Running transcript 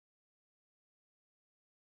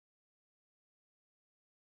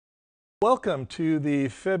Welcome to the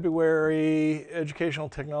February Educational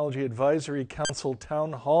Technology Advisory Council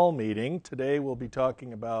Town Hall meeting. Today we'll be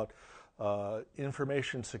talking about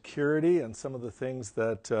information security and some of the things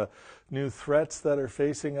that new threats that are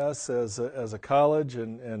facing us as a college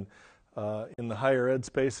and in the higher ed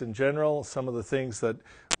space in general, some of the things that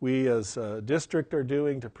we as a district are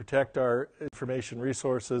doing to protect our information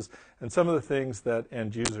resources, and some of the things that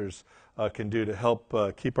end users can do to help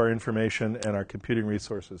keep our information and our computing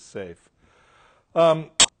resources safe. One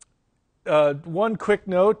quick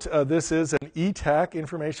note, this is an ETAC,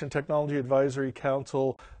 Information Technology Advisory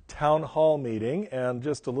Council Town Hall meeting, and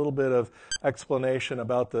just a little bit of explanation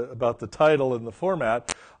about the title and the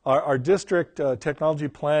format. Our district technology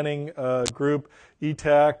planning group,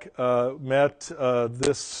 ETAC, met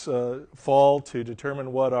this fall to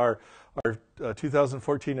determine what our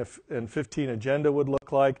 2014 and 15 agenda would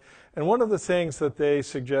look like. And one of the things that they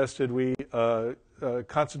suggested we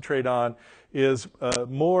concentrate on is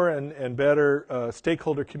more and better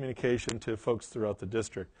stakeholder communication to folks throughout the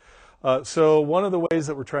district. So one of the ways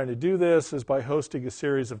that we're trying to do this is by hosting a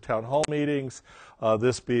series of town hall meetings,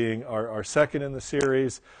 this being our second in the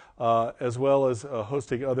series, as well as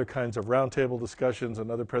hosting other kinds of roundtable discussions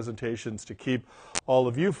and other presentations to keep all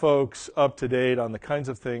of you folks up to date on the kinds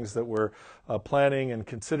of things that we're planning and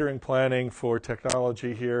considering planning for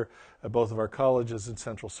technology here at both of our colleges and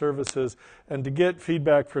central services, and to get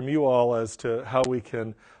feedback from you all as to how we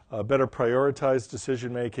can better prioritize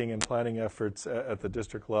decision making and planning efforts at the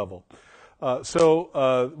district level.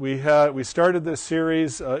 We started this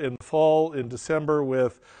series in the fall, in December,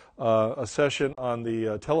 with a session on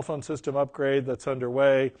the telephone system upgrade that's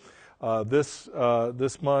underway. This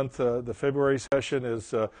month, the February session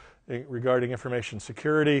is regarding information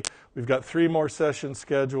security. We've got 3 more sessions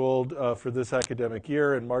scheduled for this academic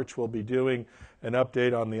year. In March, we'll be doing an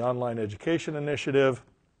update on the online education initiative.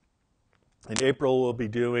 In April, we'll be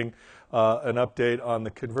doing an update on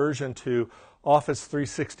the conversion to Office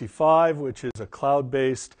 365, which is a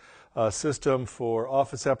cloud-based system for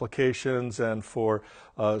office applications and for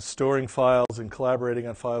storing files and collaborating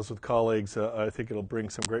on files with colleagues. I think it'll bring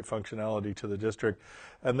some great functionality to the district.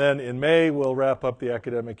 And then in May, we'll wrap up the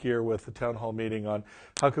academic year with the town hall meeting on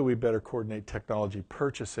how can we better coordinate technology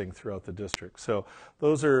purchasing throughout the district. So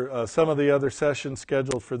those are some of the other sessions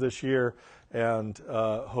scheduled for this year, and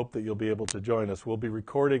hope that you'll be able to join us. We'll be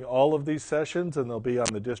recording all of these sessions, and they'll be on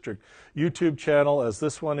the district YouTube channel as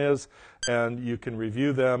this one is, and you can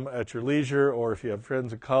review them at your leisure, or if you have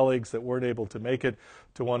friends and colleagues that weren't able to make it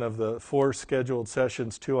to one of the 4 scheduled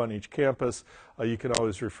sessions, 2 on each campus, you can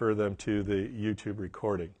always refer them to the YouTube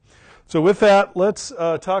recording. So with that, let's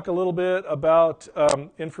talk a little bit about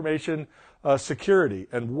information security,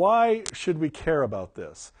 and why should we care about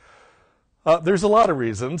this? There's a lot of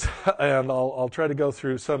reasons, and I'll try to go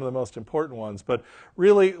through some of the most important ones. But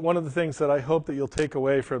really, one of the things that I hope that you'll take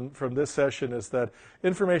away from this session is that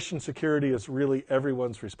information security is really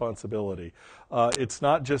everyone's responsibility. It's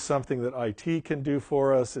not just something that IT can do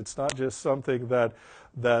for us. It's not just something that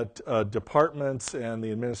departments and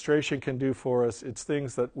the administration can do for us. It's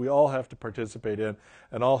things that we all have to participate in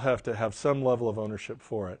and all have to have some level of ownership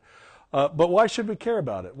for it. But why should we care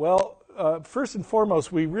about it? Well, first and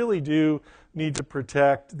foremost, we really do need to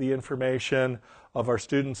protect the information of our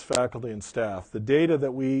students, faculty, and staff. The data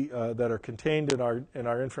that that are contained in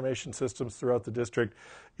our information systems throughout the district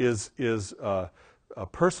is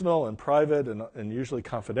personal and private and usually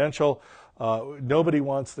confidential. Nobody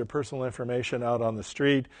wants their personal information out on the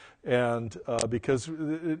street, and because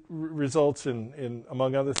it results in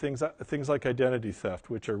among other things like identity theft,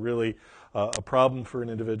 which are really a problem for an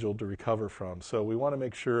individual to recover from. So we want to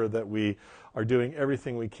make sure that we are doing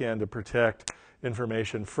everything we can to protect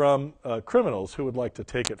information from criminals who would like to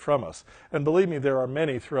take it from us. And believe me, there are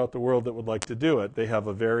many throughout the world that would like to do it. They have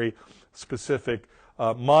a very specific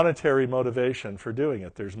monetary motivation for doing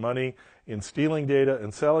it. There's money in stealing data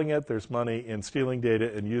and selling it. There's money in stealing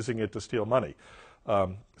data and using it to steal money.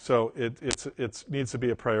 So it needs to be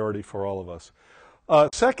a priority for all of us.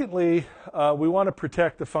 Secondly, we want to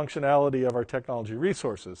protect the functionality of our technology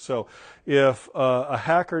resources. So if a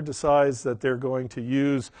hacker decides that they're going to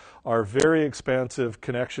use our very expansive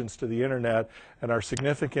connections to the internet and our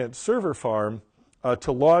significant server farm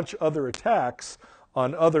to launch other attacks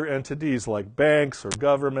on other entities like banks or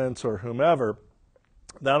governments or whomever,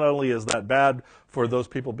 not only is that bad for those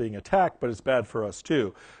people being attacked, but it's bad for us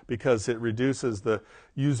too, because it reduces the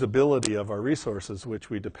usability of our resources, which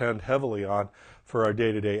we depend heavily on for our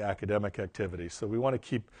day-to-day academic activities. So we want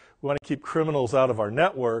to keep criminals out of our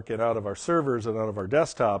network and out of our servers and out of our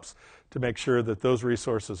desktops to make sure that those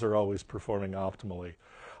resources are always performing optimally.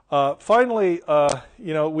 Finally,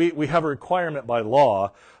 we have a requirement by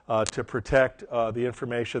law to protect the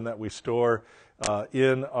information that we store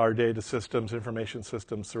in our data systems, information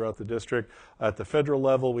systems throughout the district. At the federal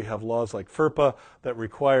level, we have laws like FERPA that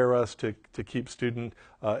require us to keep student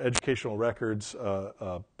educational records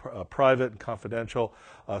private and confidential.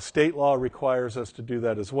 State law requires us to do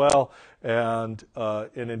that as well, and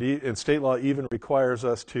state law even requires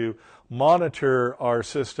us to monitor our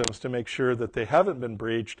systems to make sure that they haven't been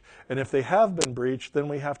breached, and if they have been breached, then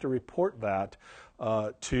we have to report that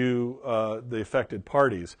to the affected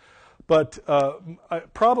parties. But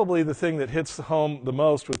probably the thing that hits home the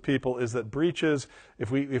most with people is that breaches,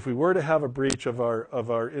 if we were to have a breach of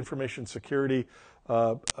our information security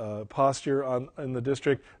posture in the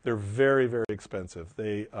district, they're very, very expensive.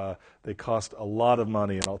 They cost a lot of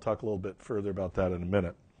money, and I'll talk a little bit further about that in a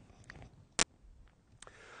minute.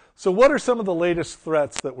 So what are some of the latest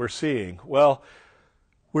threats that we're seeing? Well,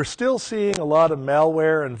 we're still seeing a lot of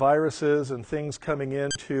malware and viruses and things coming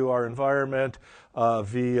into our environment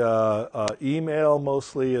via email.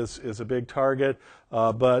 Mostly is a big target,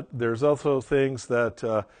 but there's also things that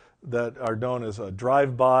are known as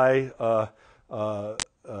drive-by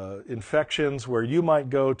infections, where you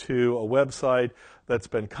might go to a website that's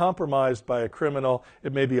been compromised by a criminal.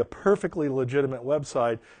 It may be a perfectly legitimate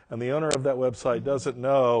website, and the owner of that website doesn't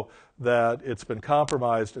know that it's been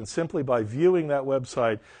compromised, and simply by viewing that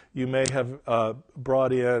website, you may have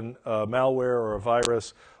brought in malware or a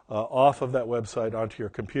virus off of that website onto your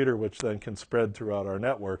computer, which then can spread throughout our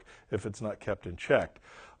network if it's not kept in check.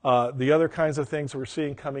 The other kinds of things we're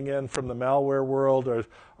seeing coming in from the malware world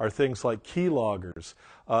are things like keyloggers.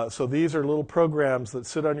 So these are little programs that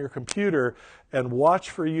sit on your computer and watch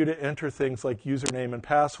for you to enter things like username and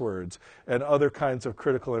passwords and other kinds of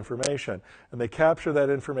critical information. And they capture that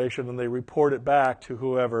information and they report it back to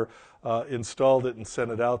whoever installed it and sent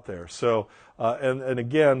it out there. So, and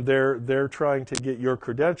again, they're trying to get your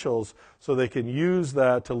credentials so they can use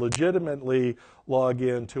that to legitimately log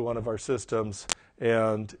into one of our systems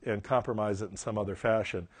and compromise it in some other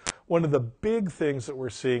fashion. One of the big things that we're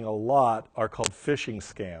seeing a lot are called phishing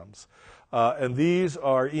scams. And these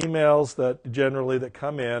are emails that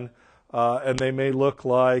come in, and they may look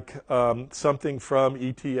like something from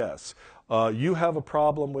ETS. You have a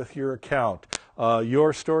problem with your account.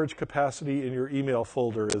 Your storage capacity in your email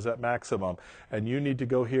folder is at maximum, and you need to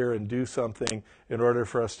go here and do something in order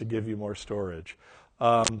for us to give you more storage.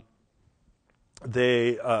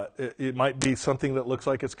 It might be something that looks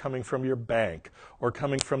like it's coming from your bank or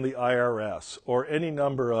coming from the IRS or any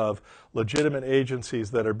number of legitimate agencies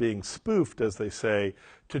that are being spoofed, as they say,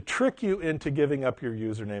 to trick you into giving up your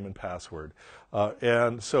username and password.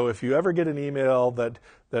 And so if you ever get an email that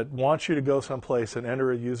wants you to go someplace and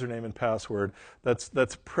enter a username and password, that's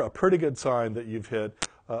a pretty good sign that you've hit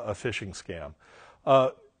a phishing scam.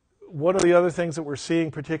 One of the other things that we're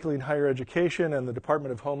seeing, particularly in higher education, and the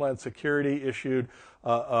Department of Homeland Security issued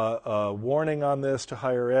a warning on this to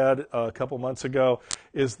higher ed a couple months ago,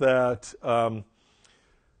 is that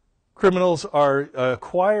criminals are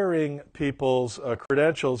acquiring people's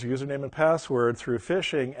credentials, username and password, through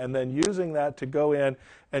phishing, and then using that to go in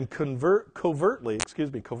and covertly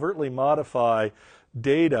modify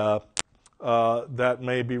data that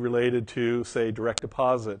may be related to, say, direct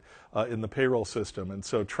deposit in the payroll system. And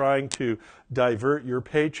so trying to divert your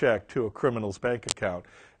paycheck to a criminal's bank account.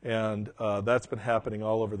 And that's been happening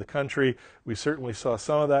all over the country. We certainly saw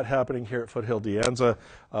some of that happening here at Foothill-De Anza.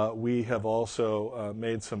 We have also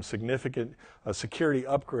made some significant security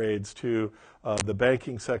upgrades to the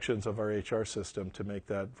banking sections of our HR system to make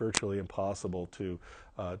that virtually impossible to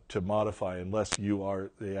modify unless you are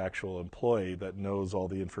the actual employee that knows all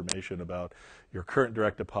the information about your current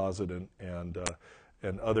direct deposit and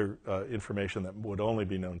other information that would only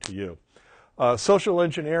be known to you. Social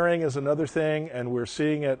engineering is another thing, and we're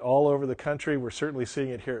seeing it all over the country. We're certainly seeing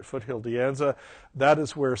it here at Foothill-De Anza. That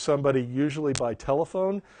is where somebody, usually by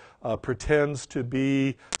telephone, pretends to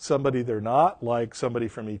be somebody they're not, like somebody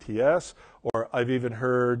from ETS. Or I've even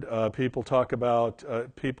heard people talk about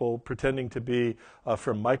people pretending to be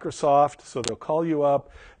from Microsoft. So they'll call you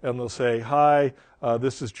up and they'll say, "Hi,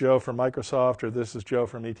 this is Joe from Microsoft," or "This is Joe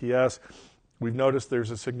from ETS. We've noticed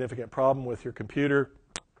there's a significant problem with your computer,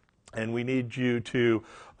 and we need you to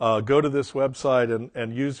go to this website and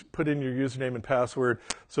put in your username and password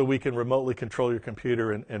so we can remotely control your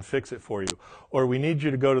computer and fix it for you. Or we need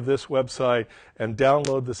you to go to this website and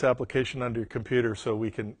download this application onto your computer so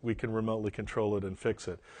we can remotely control it and fix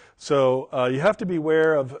it." So you have to be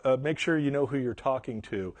aware of, make sure you know who you're talking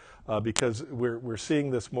to, because we're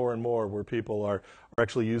seeing this more and more where people are or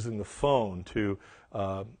actually using the phone to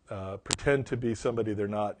pretend to be somebody they're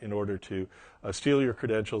not in order to steal your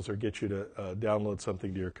credentials or get you to download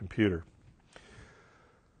something to your computer.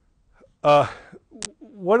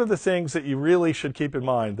 One of the things that you really should keep in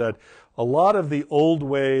mind that a lot of the old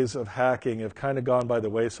ways of hacking have kind of gone by the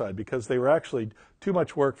wayside because they were actually too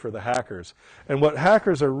much work for the hackers. And what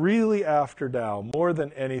hackers are really after now, more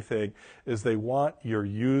than anything, is they want your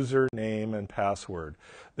username and password.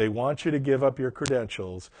 They want you to give up your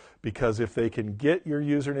credentials because if they can get your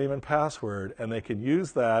username and password and they can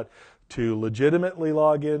use that to legitimately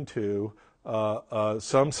log into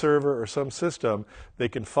some server or some system, they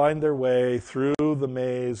can find their way through the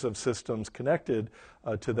maze of systems connected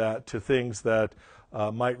to that, to things that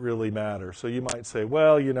might really matter. So you might say,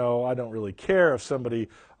 well, you know, I don't really care if somebody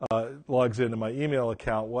logs into my email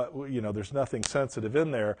account. There's nothing sensitive in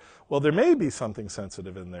there. Well, there may be something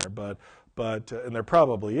sensitive in there, but and there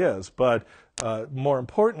probably is. But more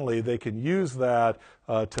importantly, they can use that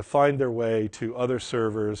to find their way to other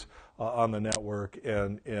servers on the network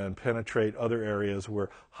and penetrate other areas where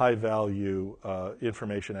high-value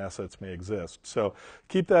information assets may exist. So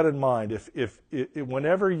keep that in mind. If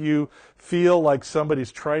whenever you feel like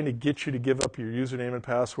somebody's trying to get you to give up your username and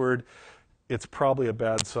password, it's probably a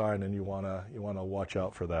bad sign, and you wanna watch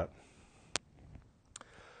out for that.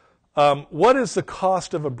 What is the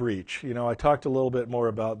cost of a breach? You know, I talked a little bit more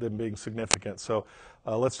about them being significant. So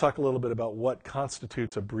let's talk a little bit about what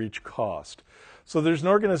constitutes a breach cost. So there's an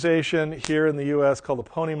organization here in the U.S. called the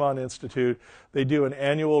Ponemon Institute. They do an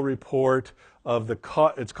annual report of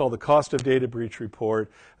it's called the Cost of Data Breach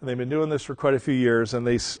Report, and they've been doing this for quite a few years. And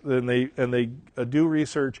they do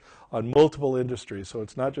research on multiple industries. So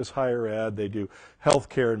it's not just higher ed. They do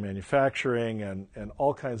healthcare and manufacturing and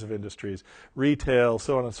all kinds of industries, retail,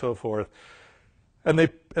 so on and so forth. And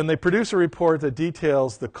they produce a report that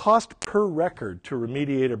details the cost per record to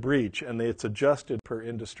remediate a breach, and it's adjusted per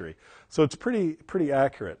industry. So it's pretty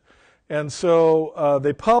accurate. And so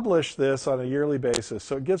they publish this on a yearly basis.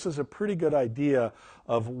 So it gives us a pretty good idea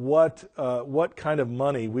of what kind of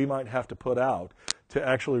money we might have to put out to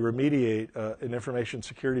actually remediate an information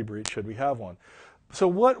security breach should we have one. So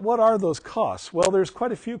what are those costs? Well, there's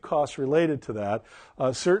quite a few costs related to that.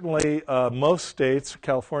 Certainly, most states,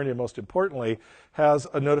 California most importantly, has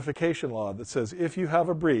a notification law that says if you have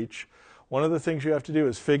a breach, one of the things you have to do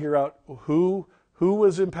is figure out who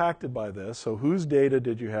was impacted by this. So whose data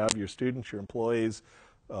did you have, your students, your employees,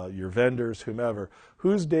 your vendors, whomever,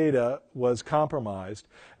 whose data was compromised,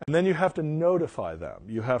 and then you have to notify them.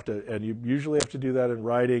 You usually have to do that in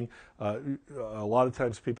writing. A lot of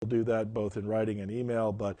times people do that both in writing and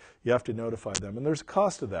email, but you have to notify them. And there's a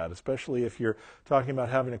cost to that, especially if you're talking about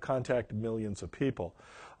having to contact millions of people.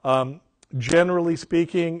 Generally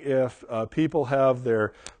speaking, if people have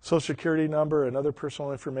their Social Security number and other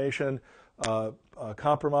personal information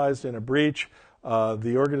compromised in a breach,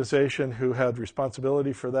 the organization who had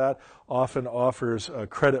responsibility for that often offers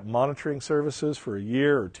credit monitoring services for a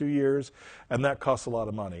year or 2 years, and that costs a lot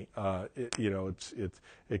of money.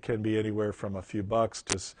 It can be anywhere from a few bucks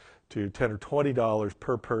to $10 or $20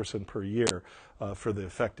 per person per year for the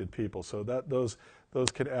affected people. So those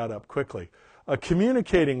can add up quickly.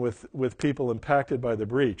 Communicating with people impacted by the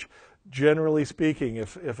breach. Generally speaking,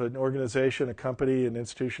 if an organization, a company, an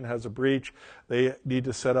institution has a breach, they need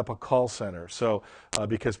to set up a call center. So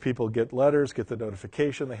because people get letters, get the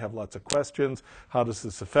notification, they have lots of questions. How does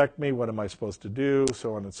this affect me? What am I supposed to do?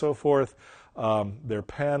 So on and so forth. They're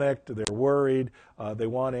panicked, they're worried, they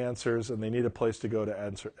want answers, and they need a place to go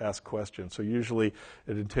to ask questions. So usually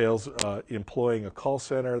it entails employing a call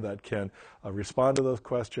center that can respond to those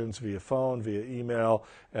questions via phone, via email,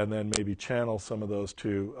 and then maybe channel some of those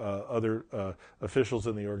to other officials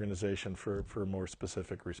in the organization for a more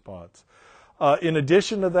specific response. In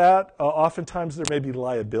addition to that, oftentimes there may be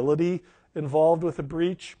liability involved with a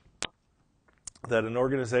breach that an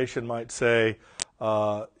organization might say,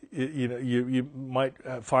 you might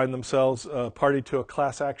find themselves party to a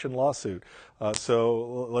class action lawsuit.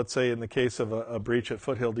 So let's say in the case of a breach at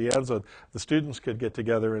Foothill-De, Anza, the students could get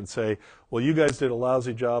together and say, well, you guys did a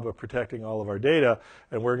lousy job of protecting all of our data,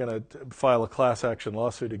 and we're going to file a class action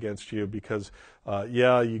lawsuit against you because,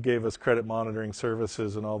 you gave us credit monitoring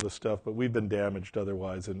services and all this stuff, but we've been damaged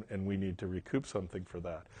otherwise, and we need to recoup something for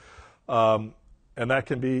that. And that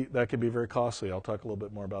can be very costly. I'll talk a little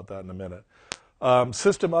bit more about that in a minute.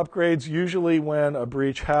 System upgrades, usually when a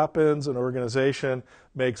breach happens, an organization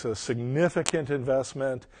makes a significant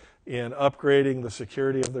investment in upgrading the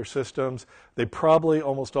security of their systems. They probably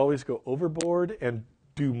almost always go overboard and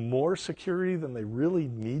do more security than they really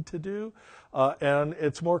need to do, and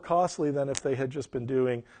it's more costly than if they had just been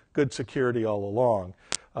doing good security all along.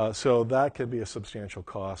 So that can be a substantial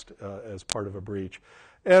cost as part of a breach.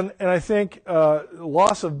 And I think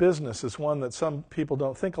loss of business is one that some people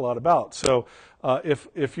don't think a lot about. So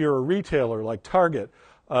if you're a retailer like Target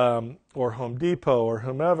or Home Depot or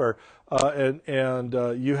whomever, and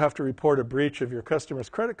you have to report a breach of your customer's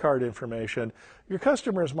credit card information, your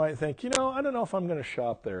customers might think, you know, I don't know if I'm going to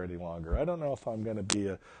shop there any longer. I don't know if I'm going to be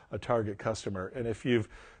a Target customer. And if you've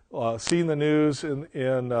seen the news in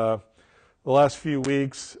the last few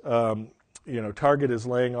weeks, you know, Target is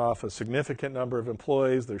laying off a significant number of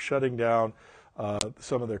employees. They're shutting down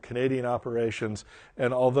some of their Canadian operations.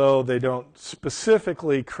 And although they don't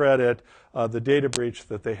specifically credit the data breach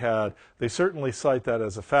that they had, they certainly cite that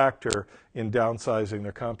as a factor in downsizing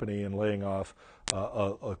their company and laying off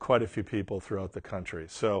quite a few people throughout the country.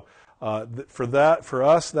 So for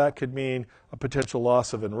us, that could mean a potential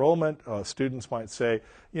loss of enrollment. Students might say,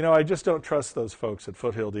 you know, I just don't trust those folks at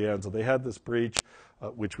Foothill-De Anza. They had this breach,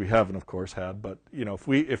 which we haven't, of course, had. But you know, if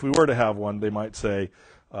we were to have one, they might say,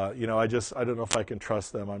 you know, I don't know if I can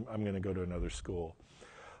trust them. I'm going to go to another school.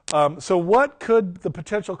 So what could the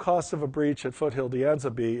potential cost of a breach at Foothill-De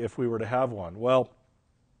Anza be if we were to have one? Well,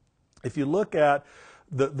 if you look at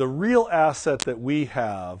the real asset that we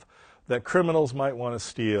have that criminals might want to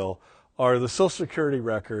steal are the Social Security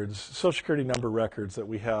records, Social Security number records that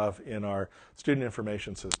we have in our student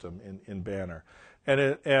information system in Banner. And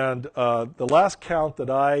the last count that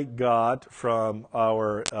I got from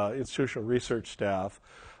our institutional research staff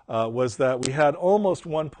was that we had almost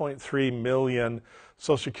 1.3 million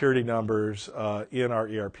Social Security numbers in our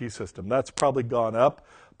ERP system. That's probably gone up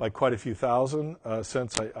by quite a few thousand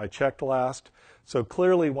since I checked last. So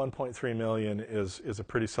clearly 1.3 million is a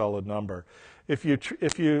pretty solid number. If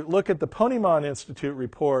you look at the Ponemon Institute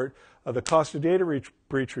report, the cost of data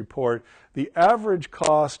breach report, the average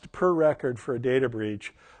cost per record for a data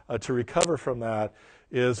breach to recover from that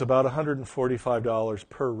is about $145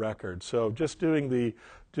 per record. So just doing the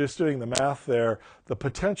math there, the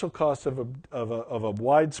potential cost of a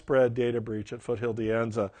widespread data breach at Foothill-De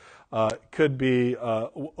Anza could be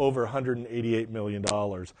over $188 million.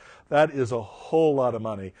 That is a whole lot of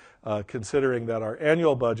money, considering that our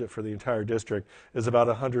annual budget for the entire district is about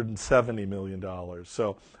 $170 million.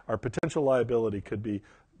 So our potential liability could be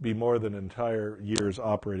more than an entire year's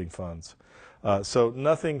operating funds. So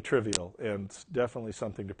nothing trivial, and definitely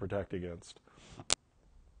something to protect against.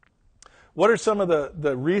 What are some of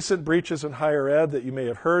the recent breaches in higher ed that you may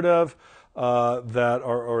have heard of that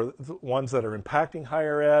are or ones that are impacting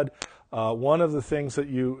higher ed? One of the things that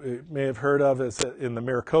you may have heard of is that in the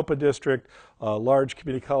Maricopa district, a large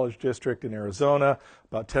community college district in Arizona,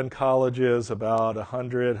 about 10 colleges, about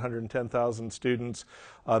 110,000 students.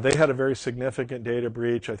 They had a very significant data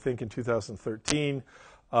breach, I think in 2013.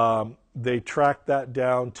 They tracked that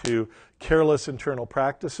down to careless internal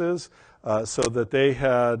practices, so that they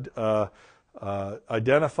had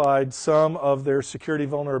identified some of their security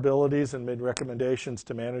vulnerabilities and made recommendations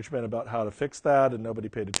to management about how to fix that, and nobody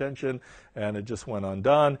paid attention, and it just went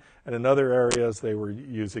undone. And in other areas, they were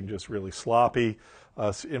using just really sloppy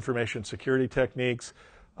information security techniques,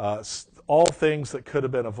 all things that could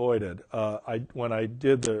have been avoided. When I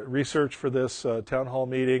did the research for this town hall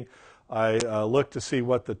meeting, I looked to see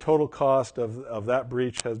what the total cost of that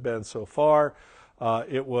breach has been so far.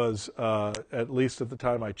 It was, at least at the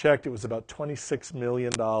time I checked, it was about $26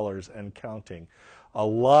 million and counting. A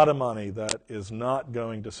lot of money that is not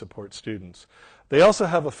going to support students. They also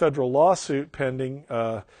have a federal lawsuit pending.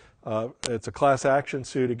 It's a class action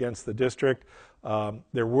suit against the district.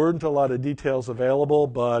 There weren't a lot of details available,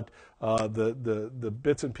 but the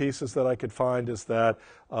bits and pieces that I could find is that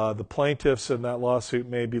the plaintiffs in that lawsuit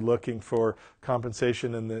may be looking for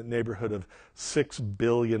compensation in the neighborhood of $6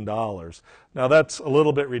 billion. Now that's a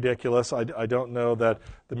little bit ridiculous. I don't know that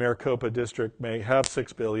the Maricopa district may have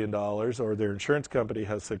 $6 billion or their insurance company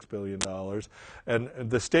has $6 billion, and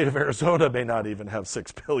the state of Arizona may not even have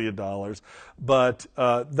 $6 billion, but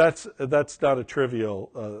that's not a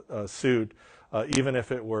trivial suit. Even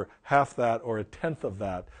if it were half that or a tenth of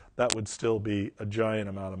that, that would still be a giant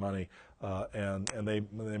amount of money, and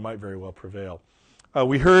they might very well prevail.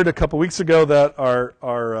 We heard a couple weeks ago that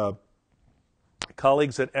our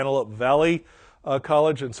colleagues at Antelope Valley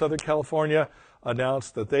College in Southern California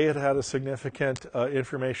announced that they had had a significant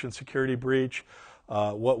information security breach.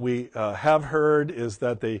 What we have heard is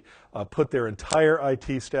that they put their entire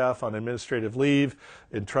IT staff on administrative leave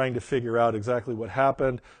in trying to figure out exactly what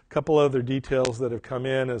happened. A couple other details that have come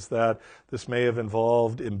in is that this may have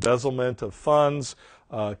involved embezzlement of funds,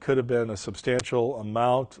 could have been a substantial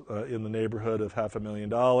amount in the neighborhood of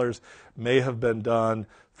 $500,000, may have been done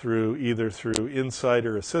either through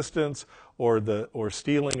insider assistance or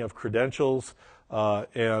stealing of credentials, but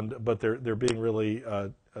they're being really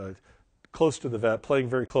close to the vest, playing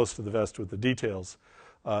very close to the vest with the details.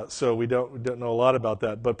 So we don't know a lot about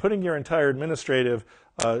that. But putting your entire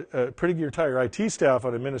IT staff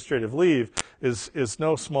on administrative leave is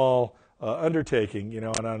no small undertaking,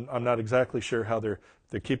 and I'm not exactly sure how they're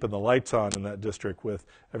keeping the lights on in that district with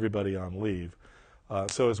everybody on leave.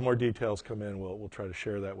 So as more details come in, we'll try to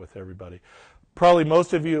share that with everybody. Probably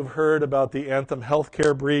most of you have heard about the Anthem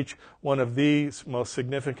healthcare breach, one of the most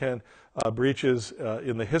significant breaches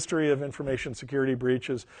in the history of information security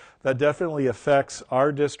breaches. That definitely affects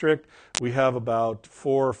our district. We have about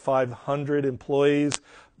 400 or 500 employees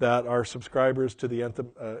that are subscribers to the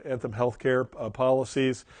Anthem healthcare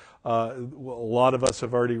policies. A lot of us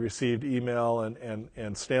have already received email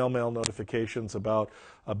and snail mail notifications about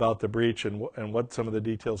the breach and what some of the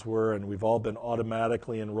details were, and we've all been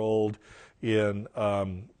automatically enrolled in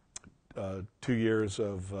 2 years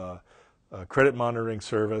of credit monitoring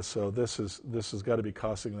service. So this has got to be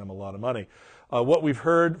costing them a lot of money. What we've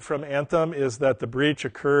heard from Anthem is that the breach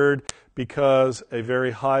occurred because a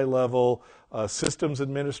very high-level systems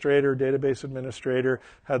administrator, database administrator,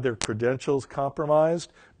 had their credentials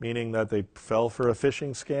compromised, meaning that they fell for a phishing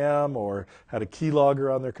scam or had a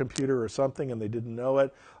keylogger on their computer or something and they didn't know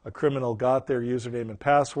it. A criminal got their username and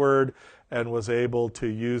password and was able to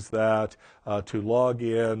use that to log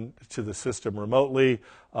in to the system remotely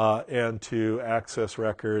and to access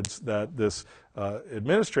records that this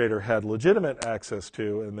administrator had legitimate access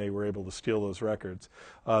to, and they were able to steal those records.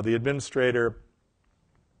 The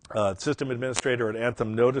system administrator at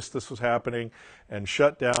Anthem noticed this was happening and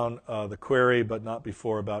shut down the query, but not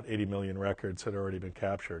before about 80 million records had already been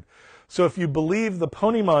captured. So if you believe the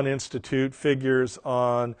Ponemon Institute figures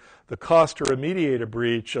on the cost to remediate a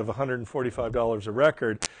breach of $145 a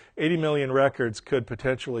record, 80 million records could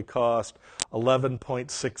potentially cost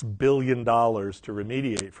 $11.6 billion to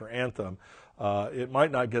remediate for Anthem. It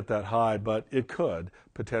might not get that high, but it could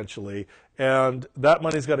potentially. And that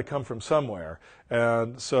money's got to come from somewhere.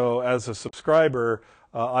 And so as a subscriber,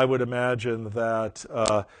 I would imagine that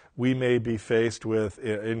we may be faced with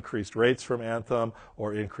increased rates from Anthem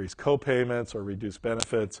or increased co-payments or reduced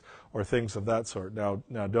benefits or things of that sort. Now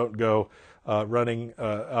don't go running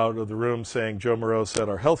out of the room saying Joe Moreau said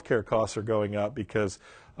our healthcare costs are going up, because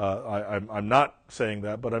I'm not saying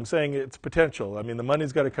that, but I'm saying it's potential. I mean, the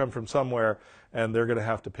money's got to come from somewhere, and they're going to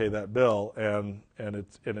have to pay that bill, and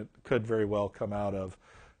it could very well come out.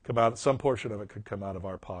 Some portion of it could come out of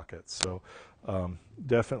our pockets. So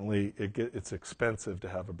definitely, it's expensive to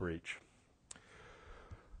have a breach.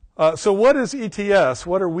 So what is ETS?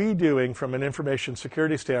 What are we doing from an information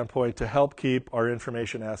security standpoint to help keep our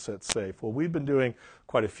information assets safe? Well, we've been doing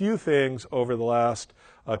quite a few things over the last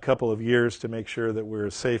couple of years to make sure that we're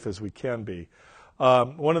as safe as we can be.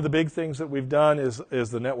 One of the big things that we've done is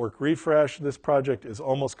the network refresh. This project is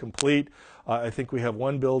almost complete. I think we have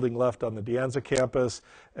 1 building left on the Anza campus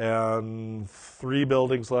and 3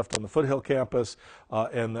 buildings left on the Foothill campus,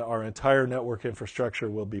 and our entire network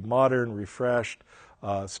infrastructure will be modern, refreshed,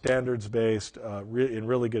 standards-based, in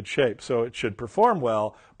really good shape. So it should perform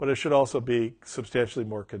well, but it should also be substantially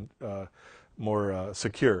more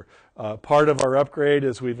secure. Part of our upgrade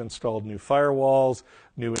is we've installed new firewalls,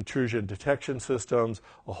 new intrusion detection systems,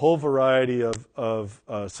 a whole variety of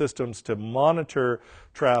systems to monitor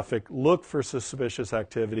traffic, look for suspicious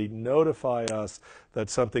activity, notify us that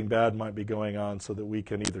something bad might be going on so that we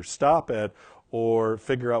can either stop it or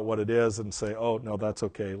figure out what it is and say, oh, no, that's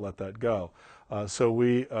okay, let that go. So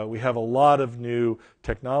we have a lot of new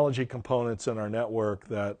technology components in our network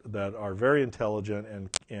that are very intelligent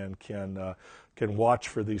and can watch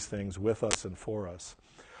for these things with us and for us.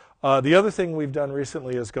 The other thing we've done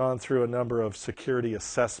recently is gone through a number of security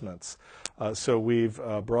assessments. So we've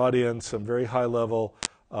brought in some very high-level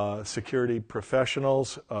security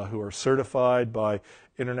professionals who are certified by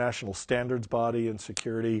international standards body in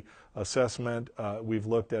security assessment. We've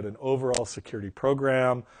looked at an overall security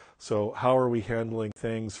program. So how are we handling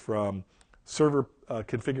things from server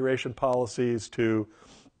configuration policies to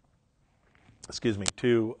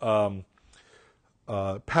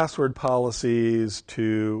password policies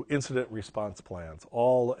to incident response plans,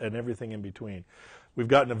 all and everything in between. We've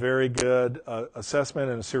gotten a very good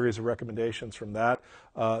assessment and a series of recommendations from that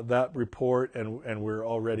report, and we're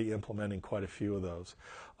already implementing quite a few of those.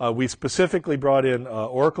 We specifically brought in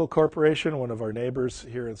Oracle Corporation, one of our neighbors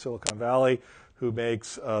here in Silicon Valley, who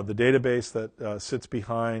makes the database that sits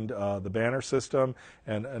behind the Banner system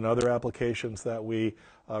and other applications that we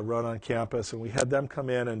run on campus. And we had them come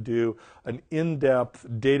in and do an in-depth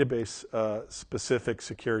database-specific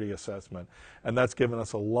security assessment. And that's given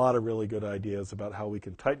us a lot of really good ideas about how we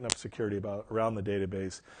can tighten up security around the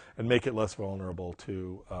database and make it less vulnerable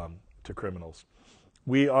to criminals.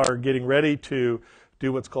 We are getting ready to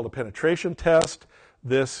do what's called a penetration test.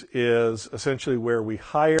 This is essentially where we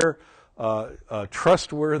hire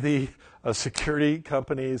trustworthy security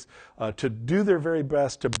companies to do their very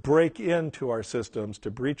best to break into our systems,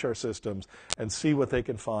 to breach our systems, and see what they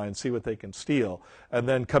can find, see what they can steal, and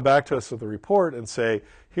then come back to us with a report and say,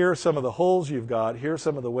 here are some of the holes you've got, here are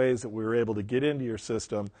some of the ways that we were able to get into your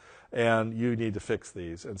system, and you need to fix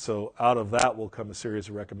these. And so out of that will come a series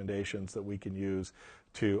of recommendations that we can use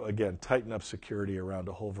to, again, tighten up security around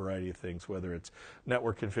a whole variety of things, whether it's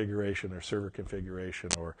network configuration or server configuration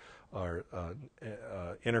or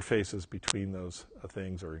interfaces between those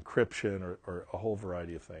things, or encryption, or a whole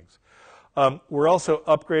variety of things. We're also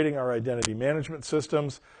upgrading our identity management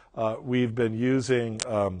systems. We've been using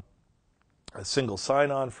a single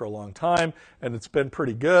sign-on for a long time, and it's been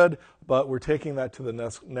pretty good, but we're taking that to the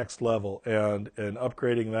next level and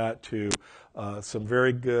upgrading that to some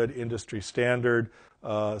very good industry standard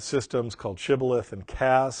systems called Shibboleth and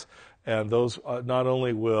CAS, and those not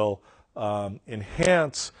only will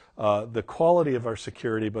enhance the quality of our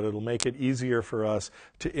security, but it'll make it easier for us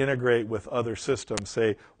to integrate with other systems,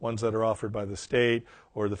 say ones that are offered by the state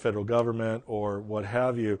or the federal government or what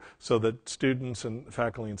have you, so that students and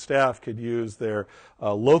faculty and staff could use their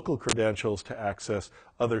local credentials to access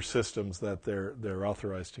other systems that they're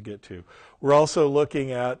authorized to get to. We're also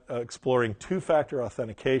looking at exploring two-factor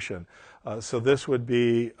authentication. So this would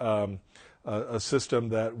be a system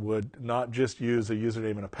that would not just use a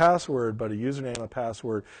username and a password, but a username, a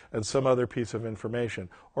password, and some other piece of information,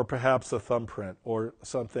 or perhaps a thumbprint or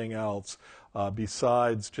something else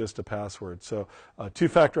besides just a password. So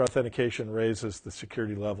two-factor authentication raises the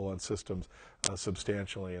security level on systems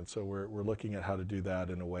substantially, and so we're looking at how to do that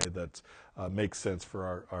in a way that makes sense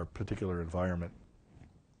for our particular environment.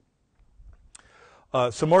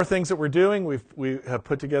 Some more things that we're doing. We have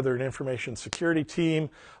put together an information security team.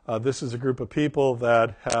 This is a group of people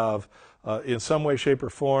that have, in some way, shape, or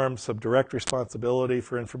form, some direct responsibility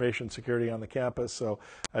for information security on the campus. So,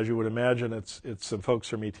 as you would imagine, it's some folks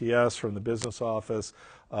from ETS, from the business office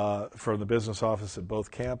at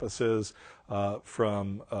both campuses,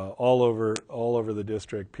 from all over the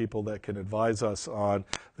district, people that can advise us on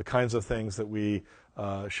the kinds of things that we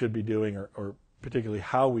should be doing, or particularly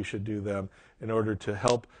how we should do them in order to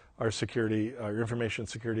help our information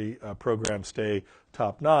security program stay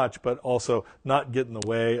top-notch, but also not get in the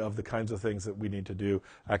way of the kinds of things that we need to do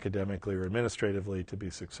academically or administratively to be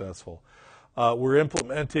successful. We're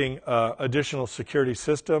implementing additional security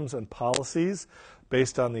systems and policies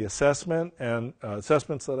based on the assessment and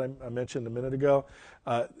assessments that I mentioned a minute ago.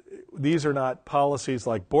 These are not policies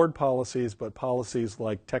like board policies, but policies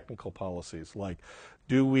like technical policies, like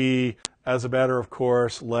do we, as a matter of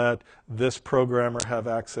course, let this programmer have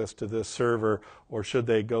access to this server, or should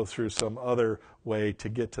they go through some other way to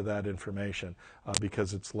get to that information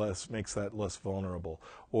because it's makes that less vulnerable?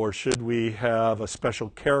 Or should we have a special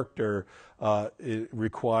character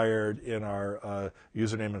required in our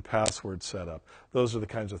username and password setup? Those are the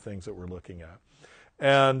kinds of things that we're looking at.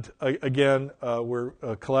 And again, we're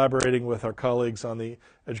collaborating with our colleagues on the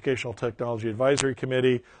Educational Technology Advisory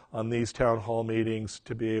Committee on these town hall meetings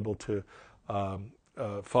to be able to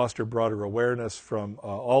foster broader awareness from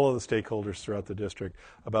all of the stakeholders throughout the district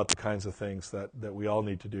about the kinds of things that we all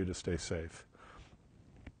need to do to stay safe.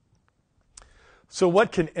 So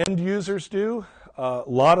what can end users do? A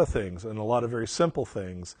lot of things, and a lot of very simple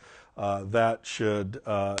things that should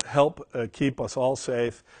help keep us all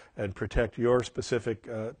safe and protect your specific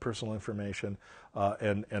personal information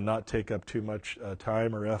and not take up too much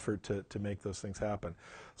time or effort to make those things happen.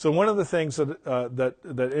 So one of the things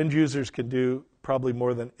that end users can do probably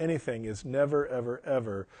more than anything is never, ever,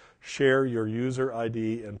 ever share your user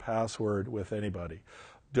ID and password with anybody.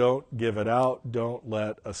 Don't give it out. Don't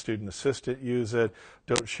let a student assistant use it.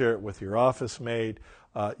 Don't share it with your office mate.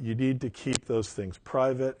 You need to keep those things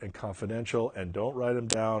private and confidential, and don't write them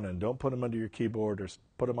down, and don't put them under your keyboard or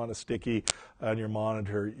put them on a sticky on your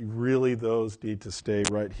monitor. Really, those need to stay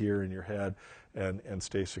right here in your head and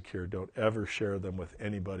stay secure. Don't ever share them with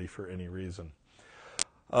anybody for any reason.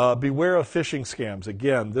 Beware of phishing scams.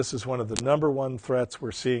 Again, this is one of the #1 threats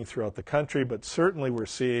we're seeing throughout the country, but certainly we're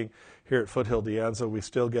seeing here at Foothill-De Anza, we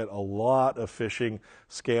still get a lot of phishing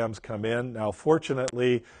scams come in. Now,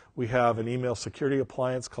 fortunately, we have an email security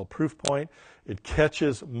appliance called Proofpoint. It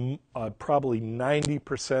catches probably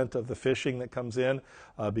 90% of the phishing that comes in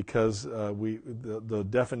because the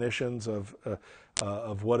definitions of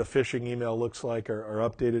what a phishing email looks like are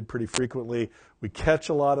updated pretty frequently. We catch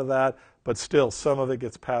a lot of that, but still some of it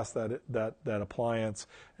gets past that appliance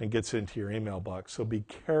and gets into your email box. So be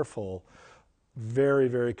careful. Very,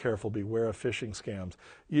 very careful. Beware of phishing scams.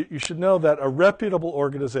 You should know that a reputable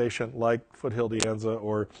organization like Foothill-De Anza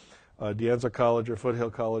or De Anza College or Foothill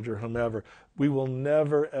College or whomever, we will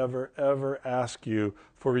never, ever, ever ask you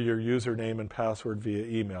for your username and password via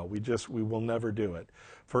email. We will never do it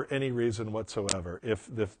for any reason whatsoever. If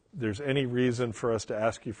there's any reason for us to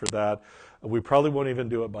ask you for that, we probably won't even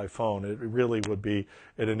do it by phone. It really would be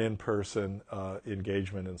at an in-person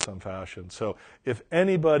engagement in some fashion. So if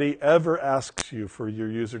anybody ever asks you for your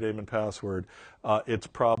username and password, it's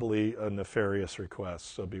probably a nefarious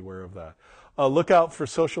request, so beware of that. Look out for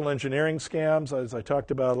social engineering scams, as I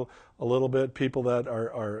talked about a little bit, people that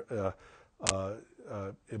are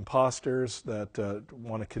imposters that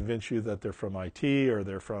want to convince you that they're from IT or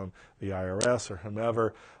they're from the IRS or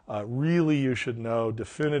whomever. Really, you should know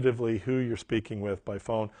definitively who you're speaking with by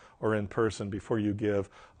phone or in person before you give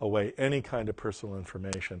away any kind of personal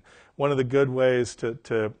information. One of the good ways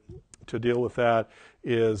to deal with that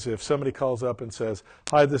is if somebody calls up and says,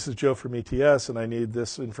 "Hi, this is Joe from ETS, and I need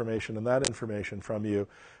this information and that information from you,"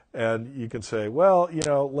 and you can say, "Well, you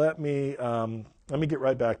know, let me get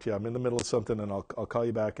right back to you. I'm in the middle of something, and I'll call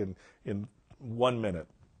you back in 1 minute."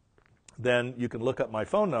 Then you can look up my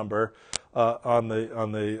phone number on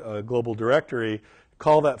the global directory,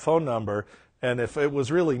 call that phone number, and if it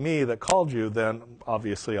was really me that called you, then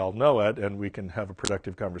obviously I'll know it and we can have a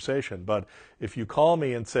productive conversation. But if you call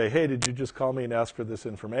me and say, "Hey, did you just call me and ask for this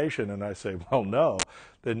information?" and I say, "Well, no,"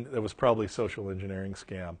 then it was probably social engineering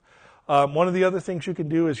scam. One of the other things you can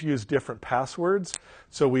do is use different passwords.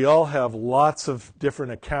 So we all have lots of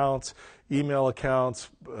different accounts, email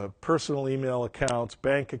accounts, personal email accounts,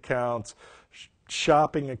 bank accounts,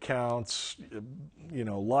 shopping accounts,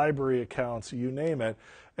 library accounts, you name it.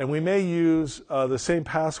 And we may use the same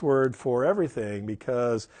password for everything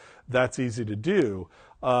because that's easy to do.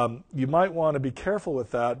 You might want to be careful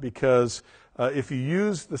with that because if you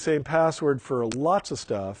use the same password for lots of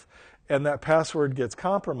stuff and that password gets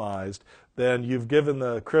compromised, then you've given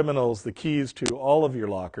the criminals the keys to all of your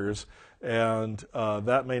lockers, and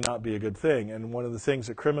that may not be a good thing. And one of the things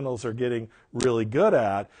that criminals are getting really good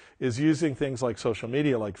at is using things like social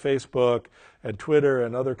media, like Facebook and Twitter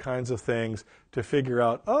and other kinds of things to figure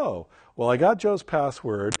out, oh, well, I got Joe's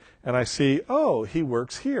password, and I see, oh, he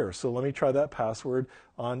works here, so let me try that password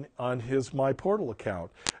on his My Portal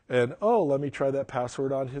account. And, oh, let me try that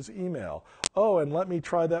password on his email. Oh, and let me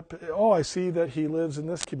try that. Oh, I see that he lives in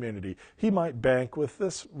this community. He might bank with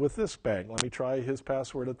this bank. Let me try his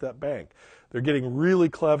password at that bank. They're getting really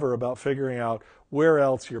clever about figuring out where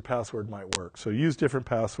else your password might work. So use different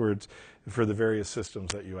passwords for the various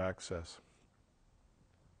systems that you access.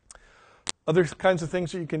 Other kinds of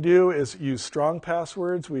things that you can do is use strong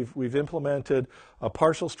passwords. We've implemented a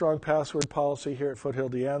partial strong password policy here at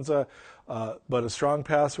Foothill-De Anza, but a strong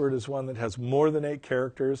password is one that has more than 8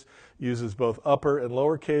 characters, uses both upper and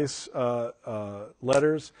lowercase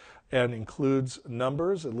letters, and includes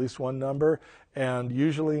numbers, at least one number, and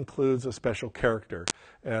usually includes a special character,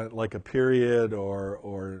 like a period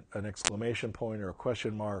or an exclamation point or a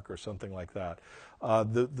question mark or something like that.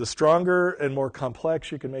 The stronger and more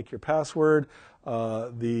complex you can make your password,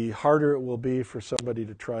 the harder it will be for somebody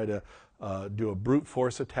to try to do a brute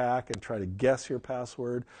force attack and try to guess your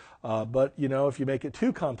password. But if you make it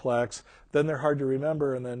too complex, then they're hard to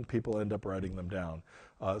remember, and then people end up writing them down.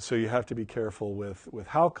 So you have to be careful with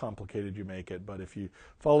how complicated you make it. But if you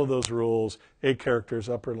follow those rules, 8 characters,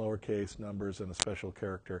 upper and lowercase, numbers, and a special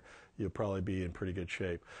character, you'll probably be in pretty good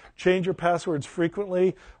shape. Change your passwords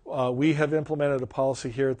frequently. We have implemented a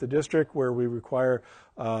policy here at the district where we require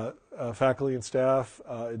faculty and staff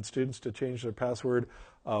and students to change their password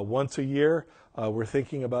once a year. We're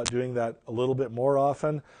thinking about doing that a little bit more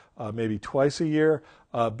often, maybe twice a year.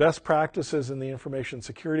 Best practices in the information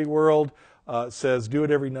security world says do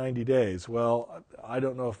it every 90 days. Well, I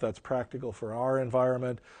don't know if that's practical for our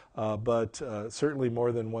environment, but certainly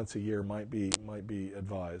more than once a year might be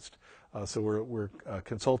advised. So we're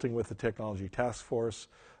consulting with the technology task force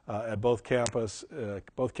at both campuses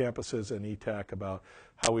and ETAC about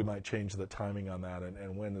how we might change the timing on that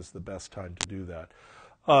and when is the best time to do that.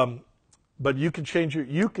 but you can change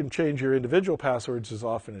your individual passwords as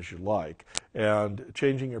often as you like, and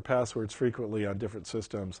changing your passwords frequently on different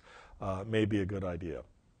systems may be a good idea.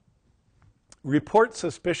 Report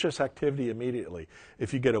suspicious activity immediately.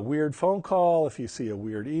 If you get a weird phone call, if you see a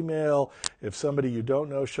weird email, if somebody you don't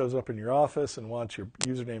know shows up in your office and wants your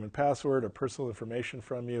username and password or personal information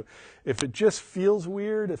from you, if it just feels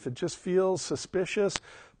weird, if it just feels suspicious,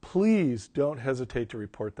 please don't hesitate to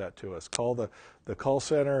report that to us. Call the call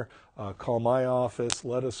center, call my office,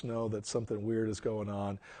 let us know that something weird is going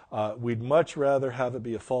on. We'd much rather have it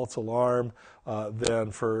be a false alarm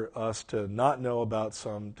than for us to not know about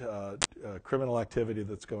some criminal activity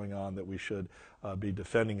that's going on that we should be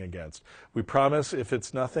defending against. We promise if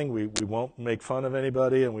it's nothing, we won't make fun of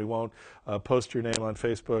anybody, and we won't post your name on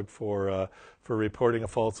Facebook for reporting a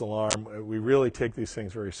false alarm. We really take these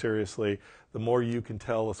things very seriously. The more you can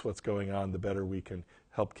tell us what's going on, the better we can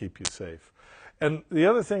help keep you safe. And the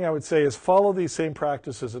other thing I would say is follow these same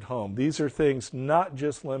practices at home. These are things not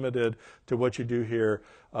just limited to what you do here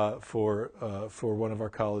for one of our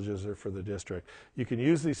colleges or for the district. You can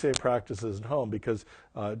use these same practices at home because,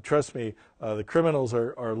 trust me, the criminals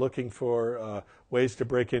are looking for ways to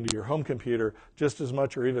break into your home computer just as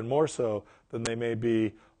much or even more so than they may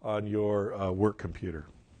be on your work computer.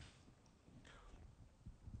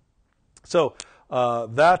 So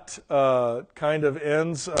that kind of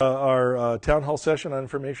ends our town hall session on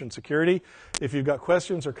information security. If you've got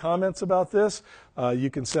questions or comments about this, you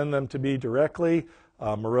can send them to me directly,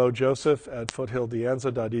 Moreau Joseph at Foothill-De or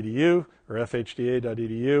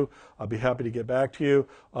FHDA.edu. I'll be happy to get back to you,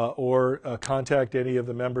 or contact any of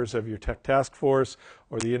the members of your tech task force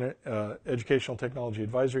or the Educational Technology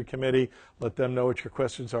Advisory Committee. Let them know what your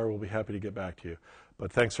questions are. We'll be happy to get back to you.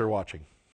 But thanks for watching.